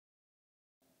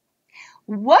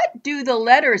What do the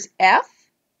letters F,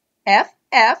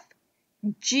 FF,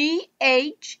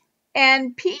 GH,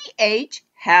 and PH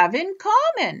have in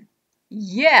common?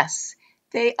 Yes,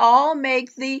 they all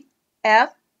make the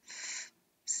F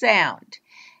sound.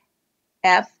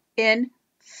 F in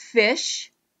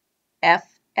fish,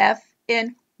 FF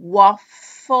in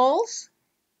waffles,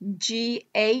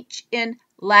 GH in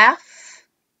laugh,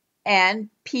 and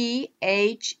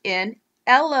PH in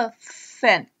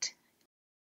elephant.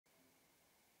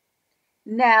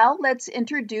 Now let's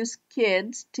introduce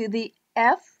kids to the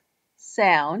F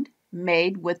sound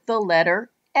made with the letter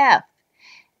F.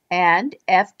 And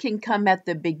F can come at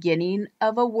the beginning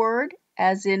of a word,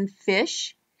 as in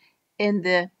fish, in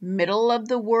the middle of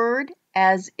the word,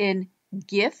 as in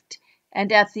gift,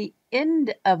 and at the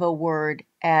end of a word,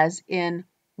 as in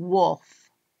wolf.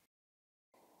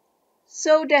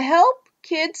 So to help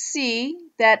kids see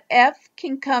that F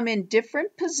can come in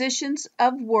different positions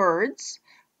of words,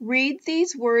 read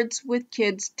these words with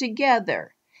kids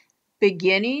together.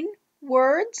 Beginning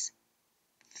words: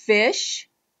 fish,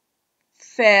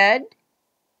 fed,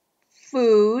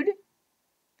 food,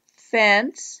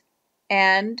 fence,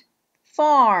 and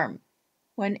farm.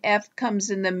 When F comes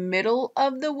in the middle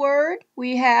of the word,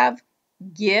 we have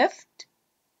gift,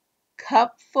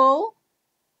 cupful,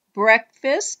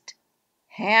 breakfast,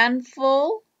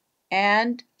 handful,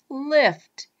 and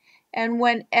lift. And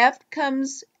when F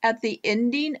comes at the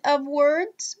ending of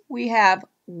words, we have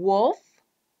wolf,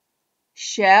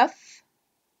 chef,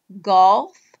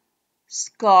 golf,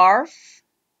 scarf,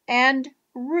 and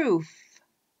roof.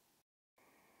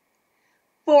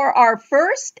 For our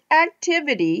first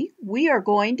activity, we are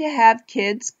going to have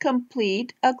kids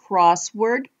complete a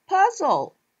crossword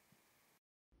puzzle.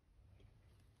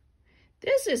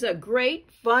 This is a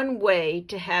great fun way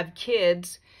to have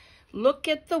kids look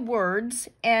at the words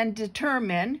and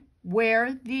determine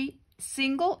where the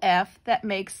single F that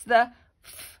makes the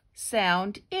F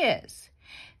sound is.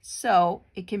 So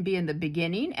it can be in the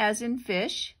beginning as in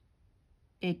fish,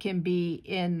 it can be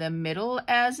in the middle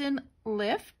as in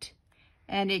lift,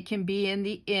 and it can be in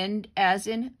the end as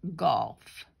in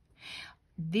golf.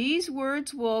 These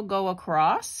words will go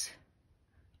across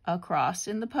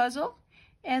in the puzzle,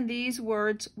 and these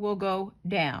words will go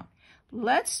down.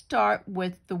 Let's start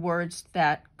with the words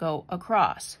that go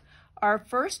across. Our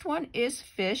first one is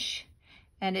fish,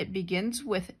 and it begins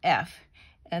with F,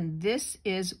 and this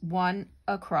is one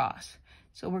across.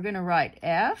 So we're going to write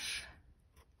F,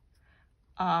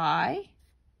 I,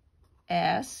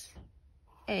 S,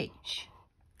 H.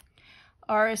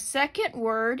 Our second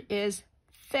word is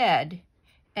fed,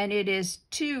 and it is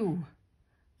two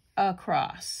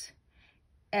across.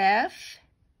 F,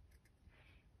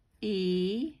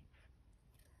 E,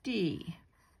 D.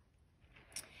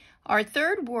 Our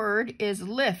third word is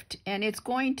lift, and it's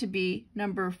going to be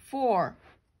number 4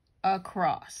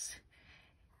 across.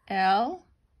 L,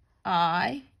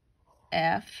 I,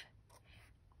 F,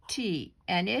 T,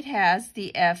 and it has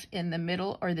the F in the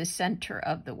middle or the center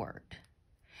of the word.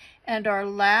 And our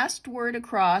last word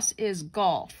across is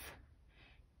golf.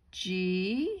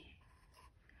 G,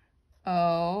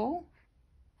 O,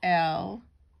 L,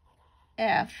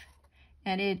 F,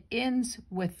 and it ends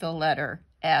with the letter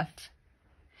F.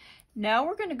 Now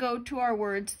we're going to go to our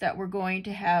words that we're going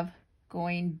to have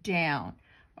going down.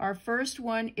 Our first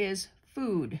one is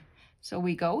food. So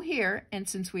we go here, and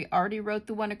since we already wrote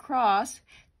the one across,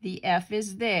 the F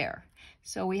is there.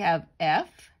 So we have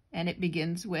F, and it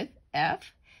begins with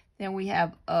F. Then we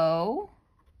have O,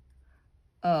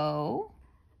 O,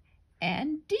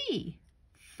 and D,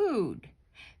 food.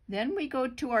 Then we go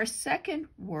to our second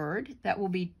word that will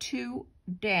be 2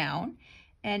 down,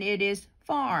 and it is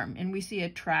farm. And we see a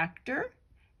tractor,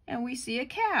 and we see a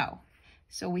cow.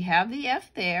 So we have the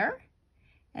F there,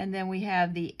 and then we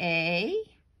have the A,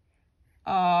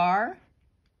 R,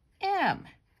 M.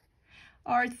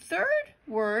 Our third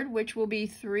word, which will be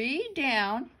 3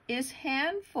 down, is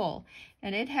handful,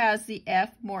 and it has the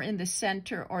F more in the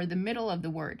center or the middle of the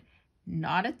word,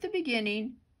 not at the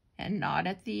beginning and not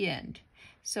at the end.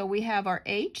 So we have our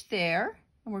H there,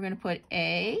 and we're going to put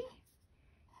A,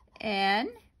 N,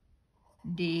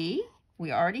 D.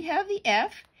 We already have the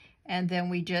F, and then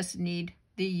we just need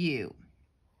the U.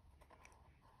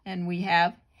 And we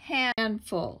have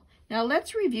handful. Now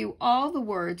let's review all the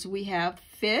words. We have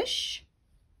fish,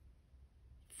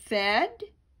 fed,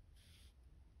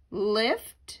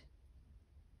 lift,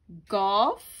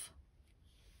 golf,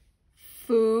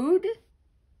 food,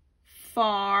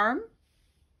 farm,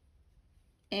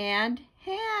 and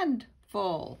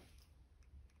handful.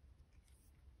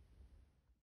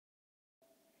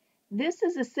 This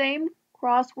is the same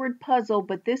crossword puzzle,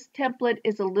 but this template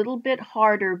is a little bit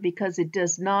harder because it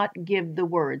does not give the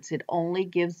words. It only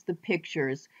gives the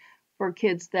pictures for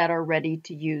kids that are ready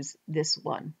to use this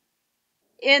one.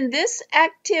 In this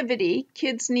activity,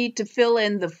 kids need to fill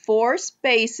in the 4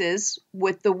 spaces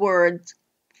with the words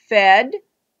fed,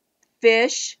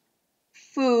 fish,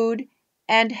 food,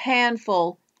 and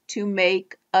handful to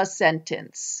make a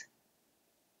sentence.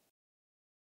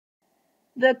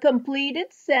 The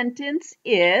completed sentence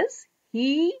is,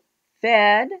 he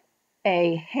fed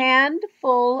a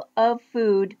handful of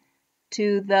food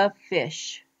to the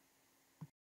fish.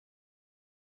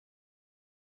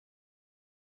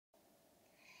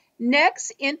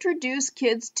 Next, introduce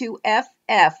kids to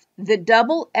FF, the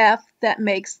double F that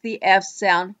makes the F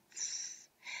sound.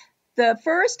 The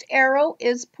first arrow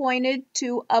is pointed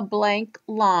to a blank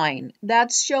line.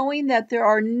 That's showing that there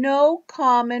are no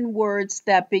common words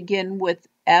that begin with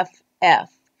FF.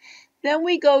 Then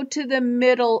we go to the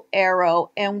middle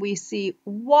arrow and we see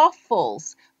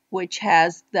waffles, which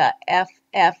has the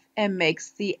FF and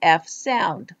makes the F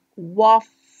sound.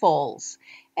 Waffles.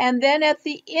 And then at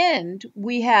the end,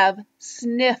 we have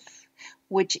sniff,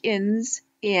 which ends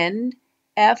in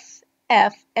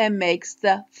FF and makes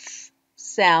the F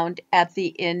sound at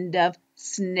the end of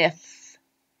sniff.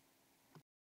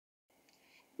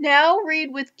 Now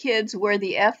read with kids where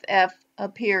the FF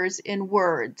appears in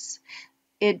words.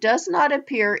 It does not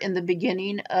appear in the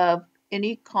beginning of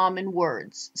any common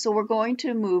words, so we're going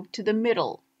to move to the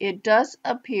middle. It does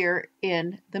appear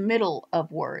in the middle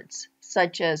of words,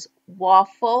 such as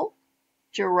waffle,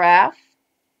 giraffe,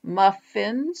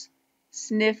 muffins,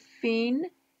 sniffing,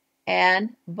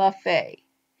 and buffet.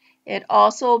 It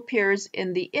also appears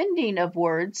in the ending of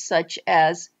words such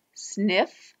as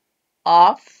sniff,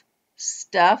 off,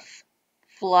 stuff,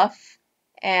 fluff,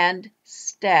 and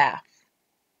staff.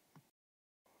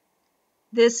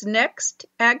 This next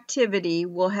activity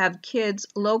will have kids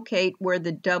locate where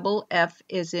the double F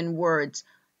is in words,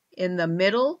 in the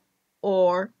middle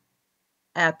or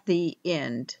at the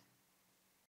end.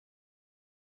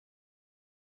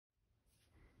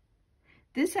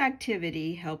 This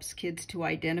activity helps kids to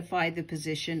identify the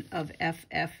position of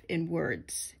FF in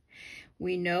words.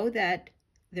 We know that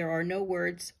there are no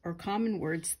words or common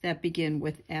words that begin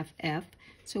with FF,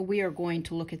 so we are going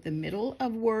to look at the middle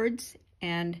of words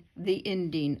and the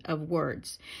ending of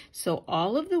words. So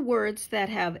all of the words that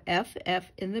have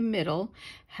FF in the middle,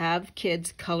 have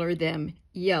kids color them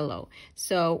yellow.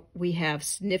 So we have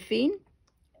sniffing,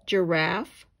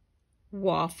 giraffe,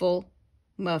 waffle,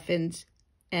 muffins,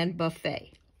 and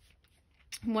buffet.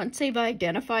 Once they've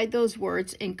identified those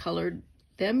words and colored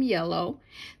them yellow,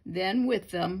 then with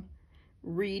them,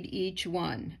 read each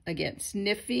one. Again,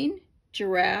 sniffing,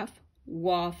 giraffe,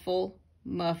 waffle,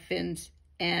 muffins,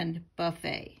 and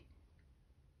buffet.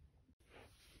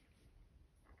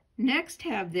 Next,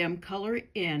 have them color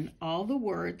in all the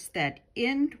words that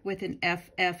end with an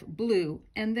FF blue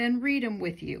and then read them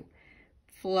with you.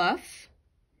 Fluff,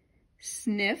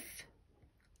 sniff,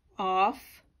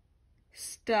 off,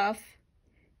 stuff,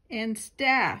 and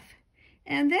staff.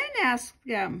 And then ask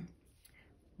them,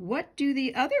 what do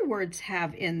the other words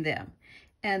have in them?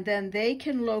 And then they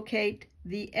can locate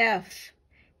the F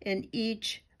in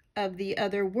each of the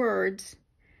other words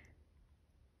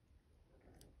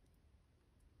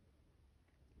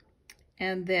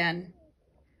and then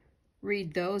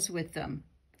read those with them.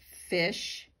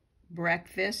 Fish,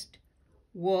 breakfast,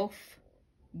 wolf,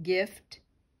 gift,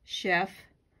 chef,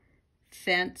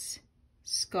 fence,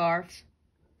 scarf,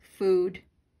 food,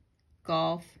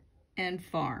 golf, and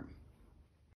farm.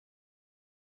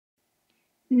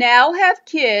 Now have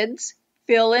kids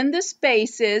fill in the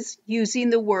spaces using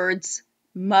the words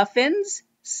muffins,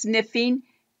 sniffing,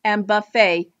 and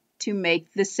buffet to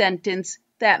make the sentence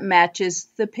that matches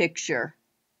the picture.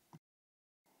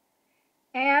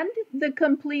 And the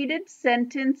completed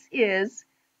sentence is,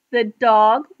 the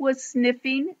dog was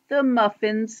sniffing the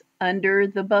muffins under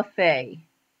the buffet.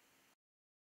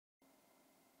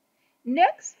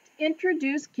 Next,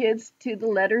 introduce kids to the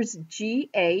letters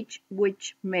GH,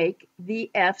 which make the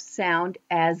F sound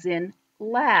as in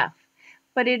laugh.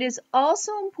 But it is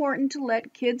also important to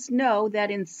let kids know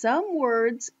that in some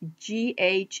words,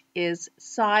 GH is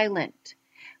silent.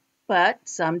 But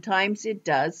sometimes it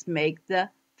does make the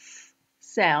F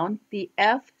sound, the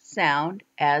F sound,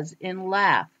 as in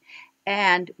laugh.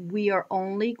 And we are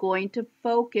only going to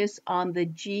focus on the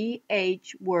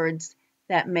GH words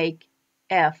that make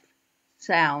F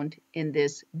sound in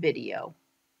this video.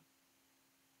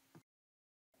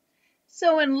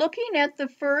 So in looking at the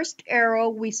first arrow,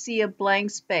 we see a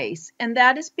blank space, and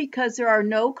that is because there are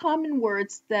no common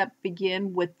words that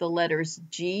begin with the letters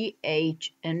G,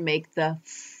 H, and make the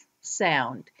F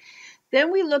sound. Then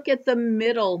we look at the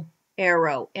middle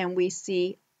arrow, and we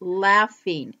see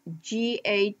laughing.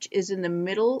 GH is in the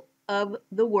middle of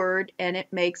the word, and it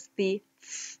makes the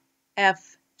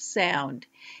F sound.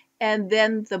 And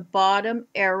then the bottom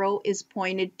arrow is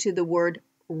pointed to the word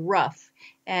rough,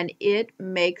 and it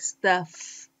makes the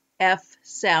F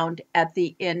sound at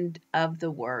the end of the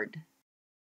word.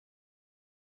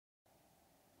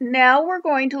 Now we're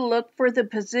going to look for the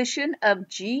position of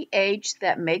GH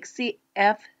that makes the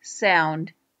F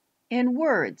sound in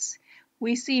words.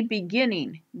 We see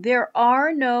beginning. There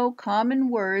are no common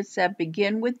words that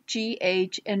begin with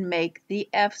GH and make the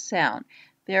F sound.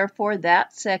 Therefore,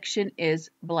 that section is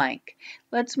blank.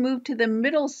 Let's move to the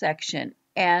middle section,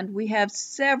 and we have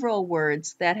several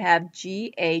words that have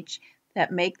GH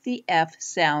that make the F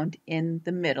sound in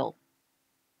the middle,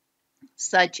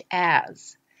 such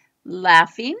as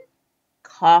laughing,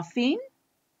 coughing,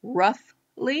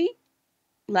 roughly,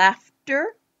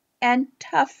 laughter, and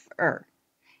tougher.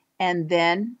 And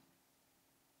then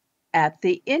at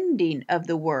the ending of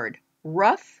the word,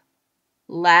 rough,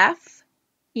 laugh,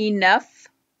 enough,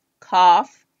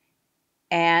 cough,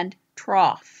 and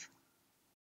trough.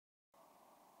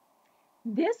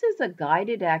 This is a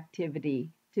guided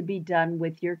activity to be done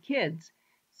with your kids.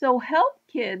 So help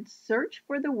kids search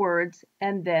for the words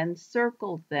and then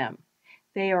circle them.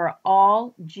 They are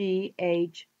all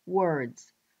GH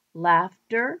words: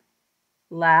 laughter,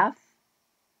 laugh,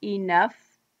 enough,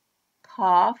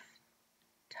 cough,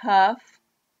 tough,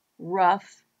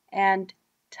 rough, and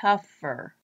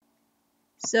tougher.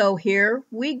 So here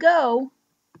we go.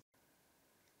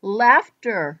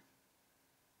 Laughter,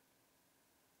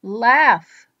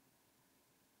 laugh,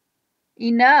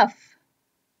 enough,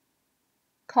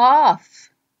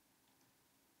 cough,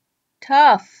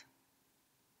 tough,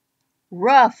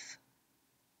 rough,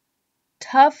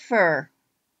 tougher.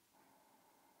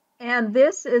 And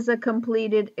this is a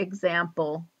completed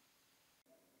example.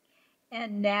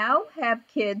 And now have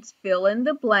kids fill in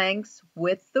the blanks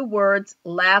with the words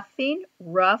laughing,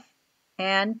 rough,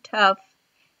 and tough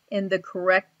in the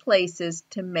correct places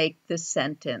to make the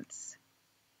sentence.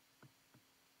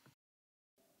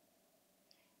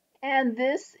 And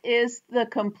this is the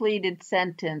completed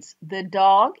sentence. The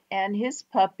dog and his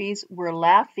puppies were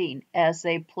laughing as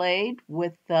they played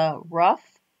with the rough,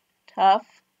 tough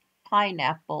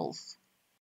pineapples.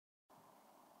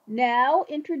 Now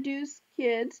introduce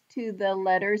kids to the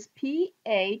letters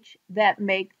PH that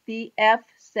make the F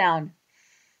sound.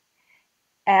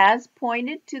 As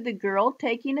pointed to the girl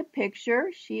taking a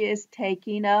picture, she is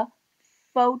taking a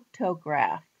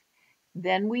photograph.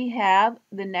 Then we have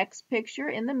the next picture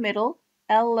in the middle,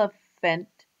 elephant,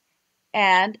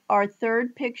 and our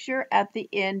third picture at the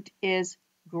end is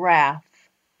graph.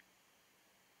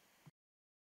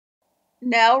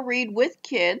 Now read with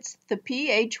kids the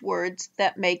PH words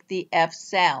that make the F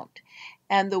sound.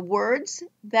 And the words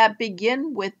that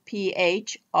begin with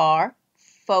PH are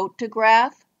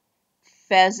photograph,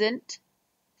 pheasant,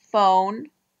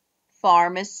 phone,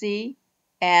 pharmacy,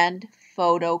 and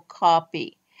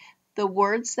photocopy. The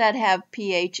words that have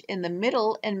PH in the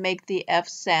middle and make the F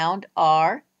sound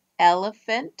are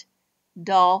elephant,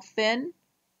 dolphin,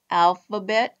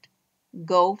 alphabet,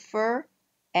 gopher,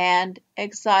 and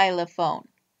xylophone.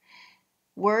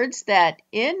 Words that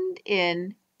end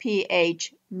in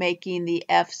PH making the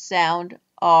F sound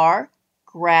are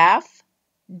graph,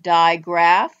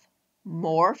 digraph,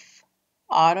 morph,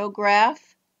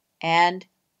 autograph, and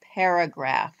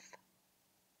paragraph.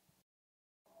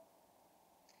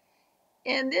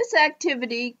 In this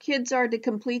activity, kids are to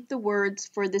complete the words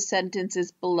for the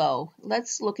sentences below.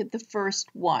 Let's look at the first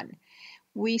one.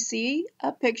 We see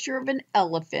a picture of an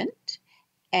elephant,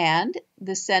 and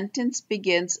the sentence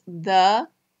begins the,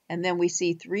 and then we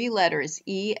see three letters,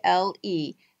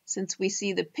 E-L-E. Since we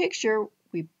see the picture,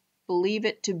 we believe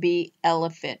it to be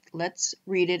elephant. Let's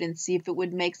read it and see if it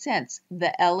would make sense.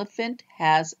 The elephant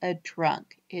has a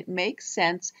trunk. It makes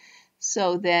sense.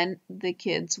 So then the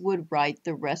kids would write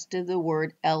the rest of the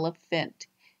word elephant,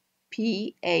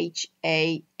 P-H-A-N-T,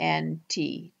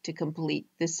 to complete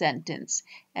the sentence,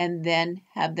 and then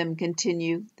have them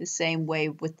continue the same way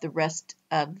with the rest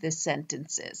of the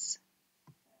sentences.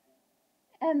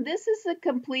 And this is a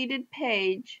completed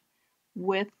page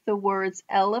with the words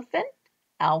elephant,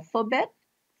 alphabet,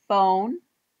 phone,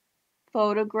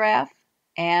 photograph,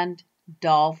 and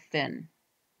dolphin.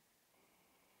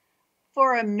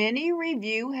 For a mini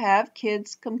review, have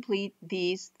kids complete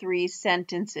these three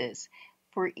sentences.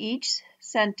 For each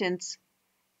sentence,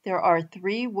 there are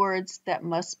 3 words that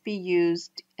must be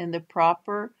used in the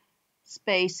proper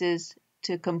spaces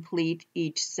to complete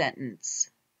each sentence.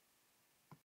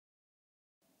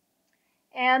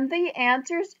 And the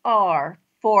answers are,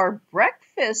 for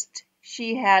breakfast,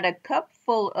 she had a cup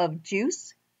full of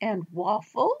juice and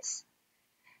waffles.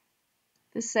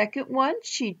 The second one,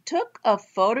 she took a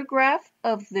photograph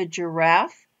of the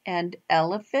giraffe and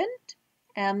elephant.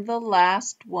 And the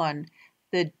last one,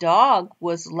 the dog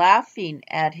was laughing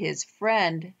at his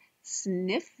friend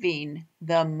sniffing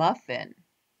the muffin.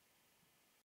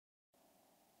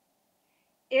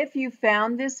 If you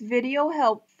found this video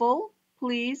helpful,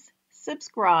 please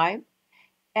subscribe.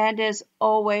 And as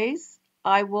always,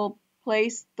 I will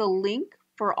place the link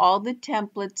for all the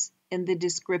templates in the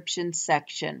description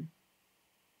section.